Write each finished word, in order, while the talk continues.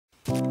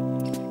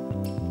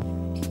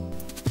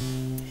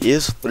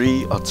Here's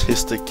three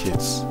autistic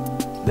kids.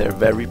 They're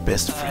very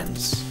best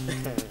friends.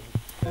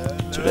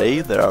 Today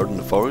they're out in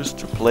the forest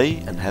to play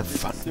and have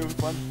fun.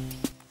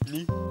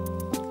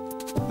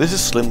 This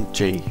is Slim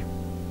J.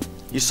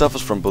 He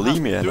suffers from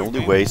bulimia and only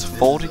weighs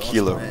 40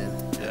 kilo.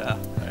 Yeah,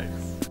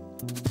 thanks.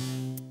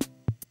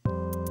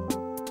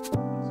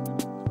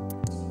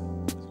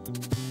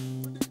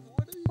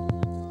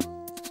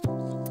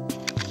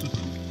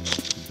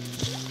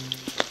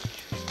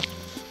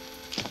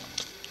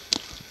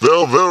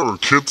 There,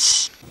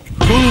 kids.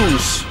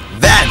 Who's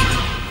that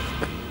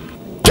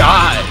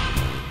guy?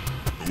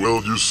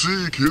 Well, you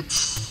see,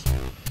 kids,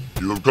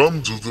 you have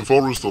come to the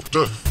forest of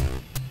death,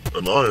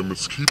 and I am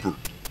its keeper.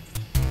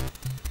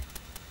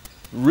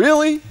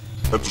 Really?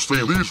 And to stay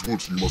in these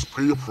woods, you must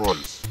pay a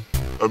price.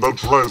 And that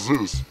price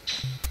is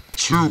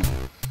 2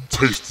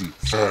 tasty,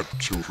 fat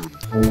children.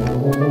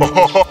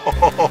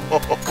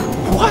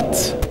 What?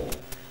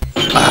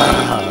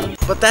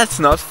 But that's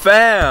not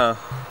fair.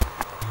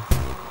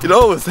 It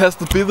always has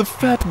to be the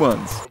fat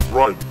ones.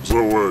 Right,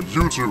 so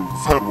you two,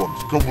 fat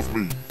ones, come with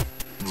me.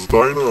 It's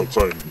diner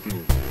time.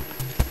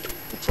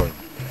 Time.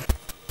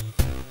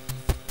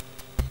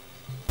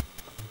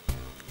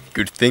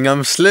 Good thing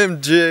I'm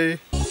Slim J.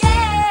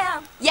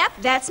 Yeah! Yep,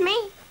 that's me.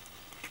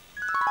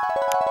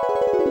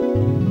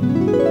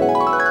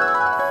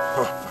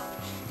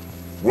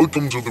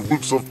 Welcome to the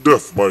woods of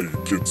death, my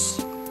kids.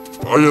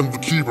 I am the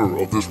keeper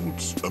of this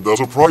woods, and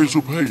there's a price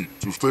to pay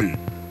to stay.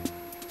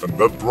 And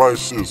that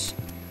price is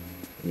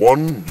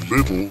one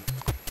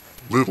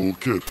little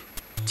kid.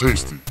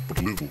 Tasty,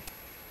 but little.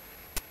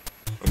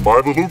 And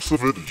by the looks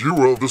of it, you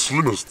are the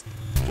slimmest.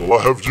 So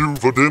I have you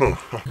for dinner.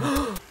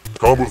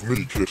 Come with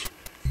me, kid.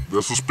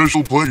 There's a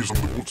special place in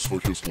the woods for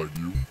kids like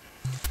you.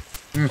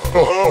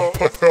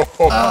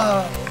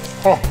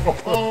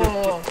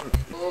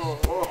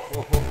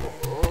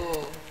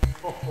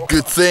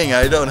 Good thing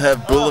I don't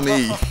have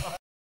bulimia.